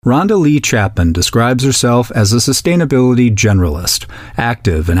Ronda Lee Chapman describes herself as a sustainability generalist,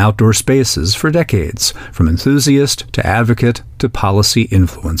 active in outdoor spaces for decades, from enthusiast to advocate to policy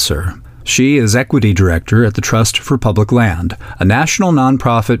influencer. She is Equity Director at the Trust for Public Land, a national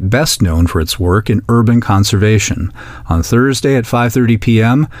nonprofit best known for its work in urban conservation. On Thursday at 5:30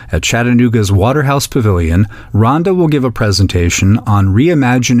 p.m. at Chattanooga's Waterhouse Pavilion, Ronda will give a presentation on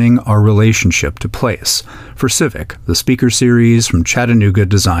Reimagining Our Relationship to Place for Civic, the speaker series from Chattanooga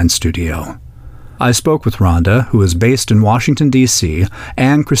Design Studio. I spoke with Ronda, who is based in Washington, D.C.,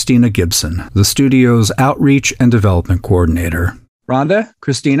 and Christina Gibson, the studio's Outreach and Development Coordinator. Ronda,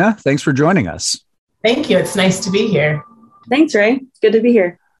 Christina, thanks for joining us. Thank you. It's nice to be here. Thanks, Ray. It's good to be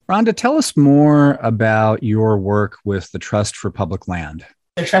here. Ronda, tell us more about your work with the Trust for Public Land.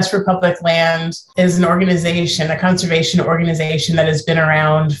 The Trust for Public Land is an organization, a conservation organization that has been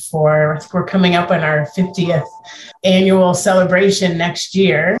around we're coming up on our 50th annual celebration next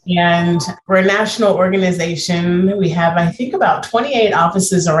year. And we're a national organization. We have, I think, about 28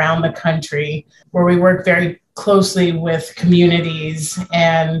 offices around the country where we work very closely with communities.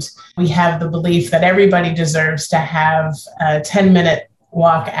 And we have the belief that everybody deserves to have a 10-minute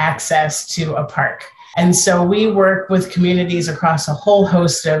walk access to a park. And so we work with communities across a whole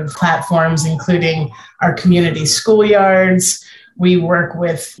host of platforms, including our community schoolyards. We work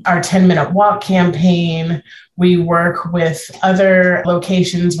with our 10-minute walk campaign. We work with other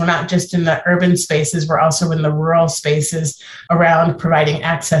locations. We're not just in the urban spaces, we're also in the rural spaces around providing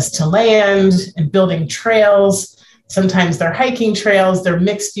access to land and building trails. Sometimes they're hiking trails, they're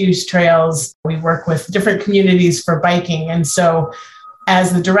mixed-use trails. We work with different communities for biking. And so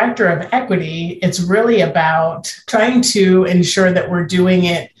as the director of equity, it's really about trying to ensure that we're doing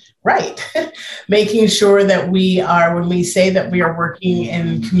it right, making sure that when we say that we are working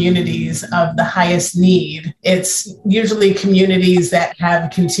in communities of the highest need, it's usually communities that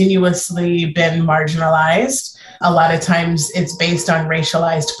have continuously been marginalized. A lot of times it's based on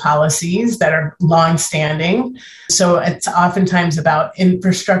racialized policies that are longstanding. So it's oftentimes about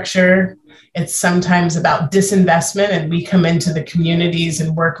infrastructure. It's sometimes about disinvestment, and we come into the communities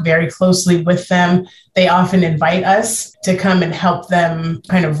and work very closely with them. They often invite us to come and help them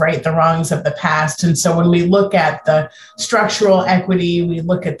kind of right the wrongs of the past. And so when we look at the structural equity, we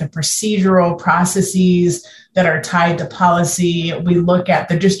look at the procedural processes that are tied to policy, we look at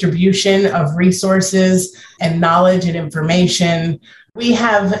the distribution of resources and knowledge and information. We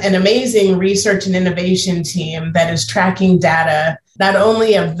have an amazing research and innovation team that is tracking data, not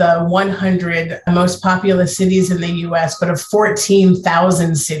only of the 100 most populous cities in the US, but of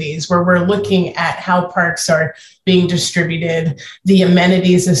 14,000 cities, where we're looking at how parks are being distributed, the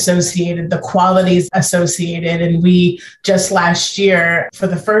amenities associated, the qualities associated. And we just last year, for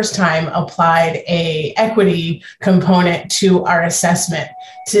the first time, applied an equity component to our assessment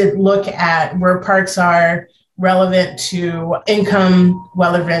to look at where parks are relevant to income,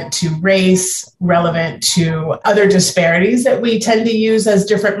 relevant to race, relevant to other disparities that we tend to use as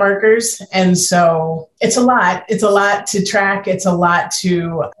different markers. And so it's a lot. It's a lot to track. It's a lot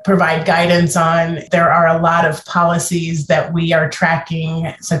to provide guidance on. There are a lot of policies that we are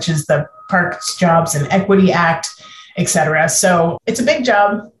tracking, such as the Parks, Jobs, and Equity Act, et cetera. So it's a big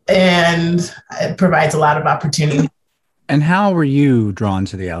job, and it provides a lot of opportunity. And how were you drawn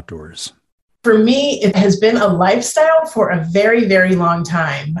to the outdoors? For me, it has been a lifestyle for a very, very long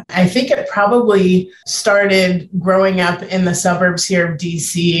time. I think it probably started growing up in the suburbs here of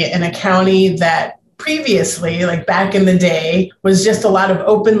DC, in a county that previously, like back in the day, was just a lot of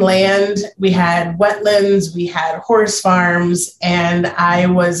open land. We had wetlands, we had horse farms, and I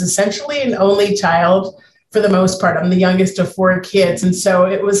was essentially an only child for the most part. I'm the youngest of 4 kids. And so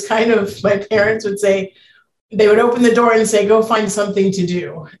it was kind of, my parents would say, they would open the door and say, go find something to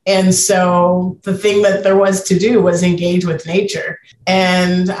do. And so the thing that there was to do was engage with nature.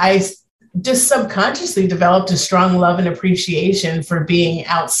 And I just subconsciously developed a strong love and appreciation for being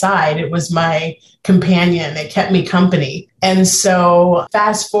outside. It was my companion. It kept me company. And so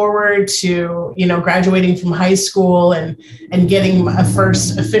fast forward to, graduating from high school and getting a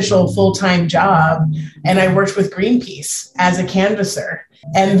first official full-time job. And I worked with Greenpeace as a canvasser.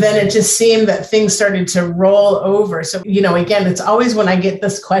 And then it just seemed that things started to roll over. So, again, it's always when I get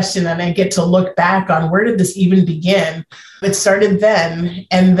this question and I get to look back on where did this even begin? It started then.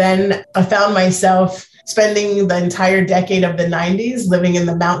 And then I found myself spending the entire decade of the 90s living in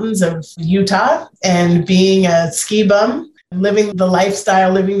the mountains of Utah and being a ski bum, living the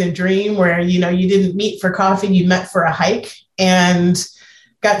lifestyle, living the dream where, you didn't meet for coffee, you met for a hike, and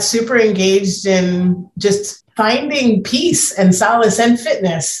got super engaged in just finding peace and solace and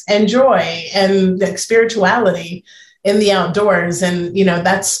fitness and joy and spirituality. in the outdoors. And,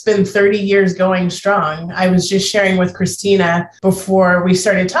 that's been 30 years going strong. I was just sharing with Christina before we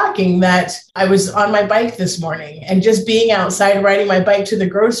started talking that I was on my bike this morning, and just being outside riding my bike to the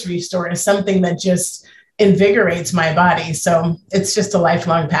grocery store is something that just invigorates my body. So it's just a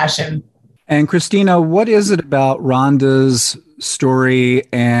lifelong passion. And Christina, what is it about Rhonda's story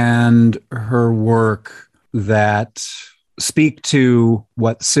and her work that speak to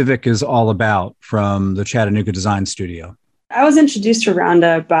what Civic is all about from the Chattanooga Design Studio? I was introduced to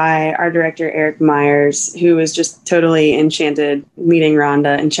Rhonda by our director, Eric Myers, who was just totally enchanted meeting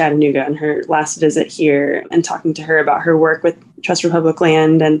Rhonda in Chattanooga on her last visit here and talking to her about her work with Trust Republic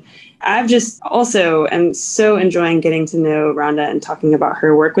Land. And I've just also am so enjoying getting to know Rhonda and talking about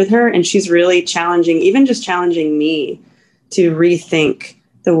her work with her. And she's really challenging, even just challenging me to rethink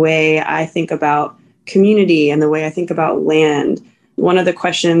the way I think about community and the way I think about land. One of the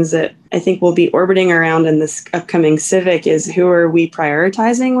questions that I think will be orbiting around in this upcoming Civic is, who are we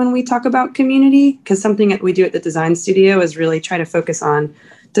prioritizing when we talk about community? Because something that we do at the design studio is really try to focus on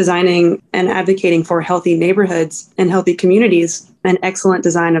designing and advocating for healthy neighborhoods and healthy communities and excellent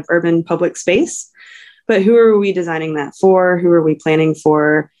design of urban public space. But who are we designing that for? Who are we planning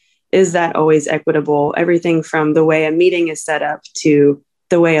for? Is that always equitable? Everything from the way a meeting is set up to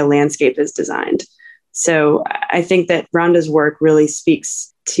the way a landscape is designed. So I think that Rhonda's work really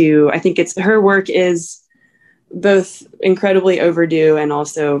speaks to, I think her work is both incredibly overdue and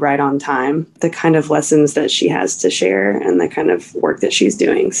also right on time, the kind of lessons that she has to share and the kind of work that she's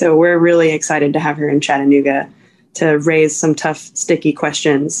doing. So we're really excited to have her in Chattanooga to raise some tough, sticky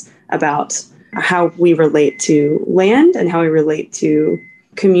questions about how we relate to land and how we relate to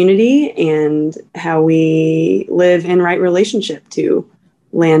community and how we live in right relationship to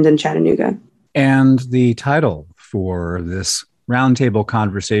land in Chattanooga. And the title for this roundtable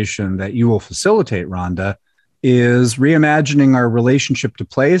conversation that you will facilitate, Rhonda, is Reimagining Our Relationship to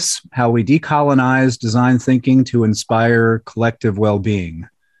Place, How We Decolonize Design Thinking to Inspire Collective Well-Being.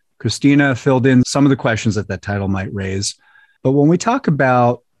 Christina filled in some of the questions that title might raise. But when we talk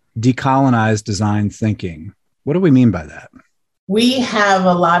about decolonized design thinking, what do we mean by that? We have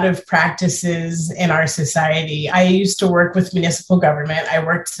a lot of practices in our society. I used to work with municipal government.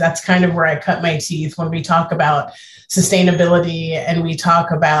 That's kind of where I cut my teeth when we talk about sustainability and we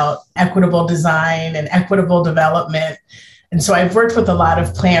talk about equitable design and equitable development. And so I've worked with a lot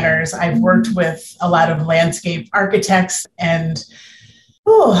of planners. I've worked with a lot of landscape architects. And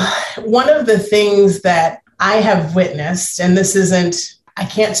one of the things that I have witnessed, and I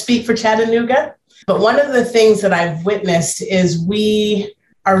can't speak for Chattanooga, but one of the things that I've witnessed is we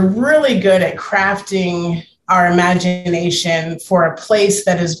are really good at crafting our imagination for a place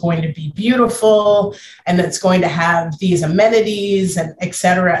that is going to be beautiful and that's going to have these amenities and et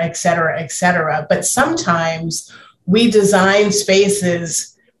cetera, et cetera, et cetera. But sometimes we design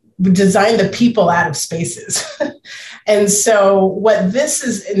the people out of spaces. And so what this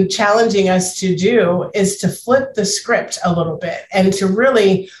is challenging us to do is to flip the script a little bit and to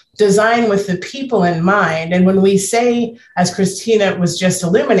really design with the people in mind. And when we say, as Christina was just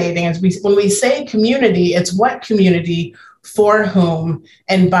illuminating, when we say community, it's what community, for whom,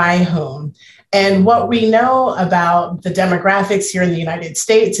 and by whom. And what we know about the demographics here in the United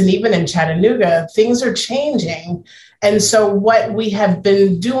States and even in Chattanooga, things are changing. And so what we have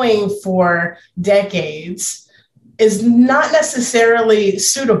been doing for decades is not necessarily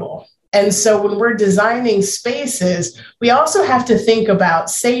suitable. And so when we're designing spaces, we also have to think about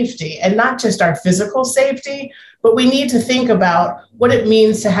safety, and not just our physical safety, but we need to think about what it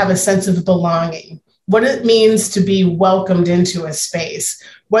means to have a sense of belonging, what it means to be welcomed into a space,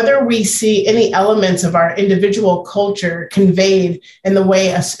 whether we see any elements of our individual culture conveyed in the way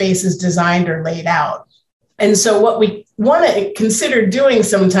a space is designed or laid out. And so what we want to consider doing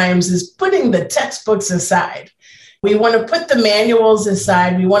sometimes is putting the textbooks aside. We want to put the manuals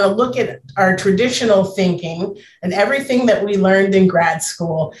aside. We want to look at our traditional thinking and everything that we learned in grad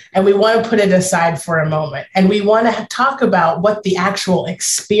school, and we want to put it aside for a moment. And we want to talk about what the actual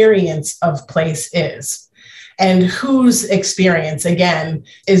experience of place is and whose experience, again,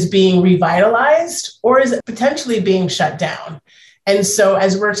 is being revitalized or is it potentially being shut down. And so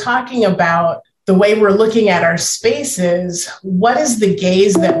as we're talking about the way we're looking at our spaces, what is the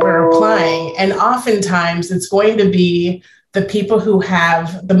gaze that we're applying? And oftentimes it's going to be the people who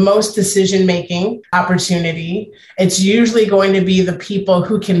have the most decision-making opportunity. It's usually going to be the people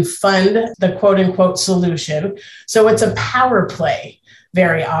who can fund the quote unquote solution. So it's a power play.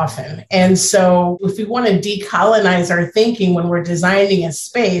 very often. And so if we want to decolonize our thinking when we're designing a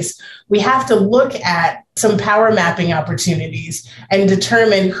space, we have to look at some power mapping opportunities and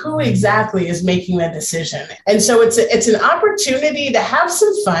determine who exactly is making the decision. And so it's an opportunity to have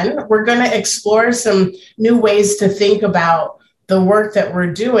some fun. We're going to explore some new ways to think about the work that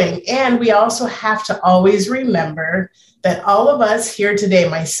we're doing. And we also have to always remember that all of us here today,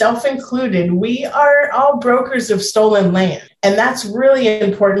 myself included, we are all brokers of stolen land. And that's really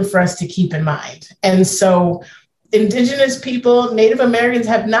important for us to keep in mind. And so Indigenous people, Native Americans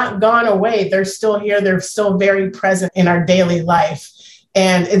have not gone away. They're still here. They're still very present in our daily life.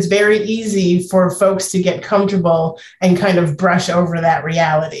 And it's very easy for folks to get comfortable and kind of brush over that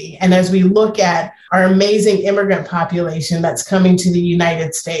reality. And as we look at our amazing immigrant population that's coming to the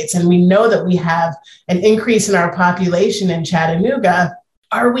United States, and we know that we have an increase in our population in Chattanooga,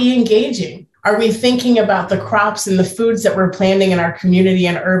 are we engaging? Are we thinking about the crops and the foods that we're planting in our community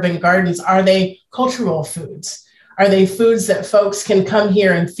and urban gardens? Are they cultural foods? Are they foods that folks can come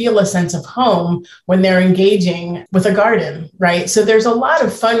here and feel a sense of home when they're engaging with a garden, right? So there's a lot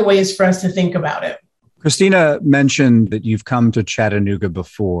of fun ways for us to think about it. Christina mentioned that you've come to Chattanooga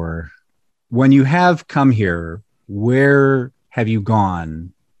before. When you have come here, where have you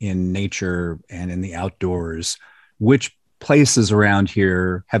gone in nature and in the outdoors? Which places around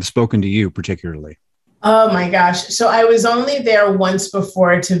here have spoken to you particularly? Oh my gosh. So I was only there once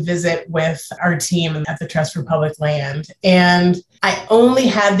before to visit with our team at the Trust for Public Land. And I only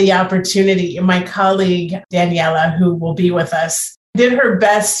had the opportunity, my colleague, Daniela, who will be with us, did her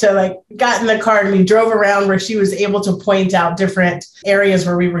best to got in the car and we drove around where she was able to point out different areas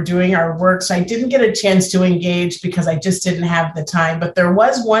where we were doing our work. So I didn't get a chance to engage because I just didn't have the time. But there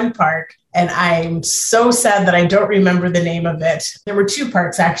was one park, and I'm so sad that I don't remember the name of it. There were two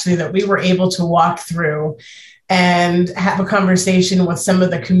parks actually that we were able to walk through and have a conversation with some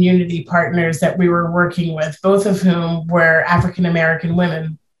of the community partners that we were working with, both of whom were African-American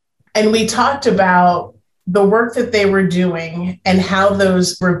women. And we talked about the work that they were doing and how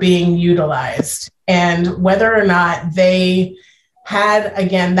those were being utilized and whether or not they had,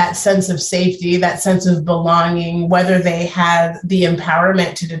 again, that sense of safety, that sense of belonging, whether they had the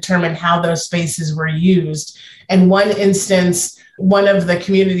empowerment to determine how those spaces were used. And one instance, one of the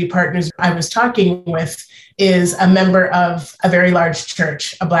community partners I was talking with is a member of a very large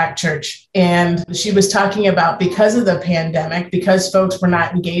church, a Black church. And she was talking about because of the pandemic, because folks were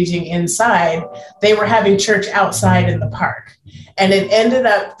not engaging inside, they were having church outside in the park. And it ended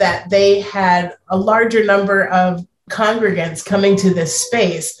up that they had a larger number of congregants coming to this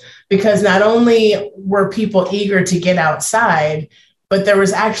space because not only were people eager to get outside, but there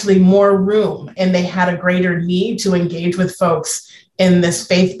was actually more room and they had a greater need to engage with folks in this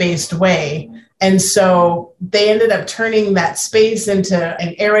faith-based way. And so they ended up turning that space into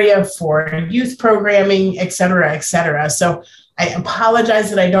an area for youth programming, et cetera, et cetera. So I apologize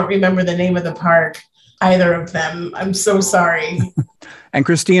that I don't remember the name of the park, either of them. I'm so sorry. And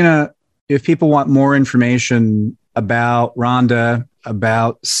Christina, if people want more information about Ronda,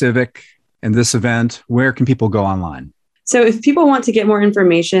 about Civic and this event, where can people go online? So if people want to get more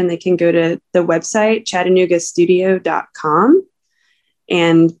information, they can go to the website, chattanoogastudio.com,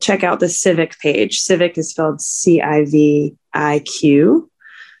 and check out the Civic page. Civic is spelled CIVIQ.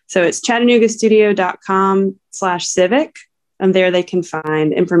 So it's chattanoogastudio.com/civic. And there they can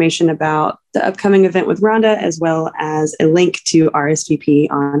find information about the upcoming event with Ronda, as well as a link to RSVP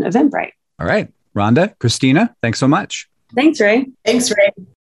on Eventbrite. All right. Ronda, Christina, thanks so much. Thanks, Ray. Thanks, Ray.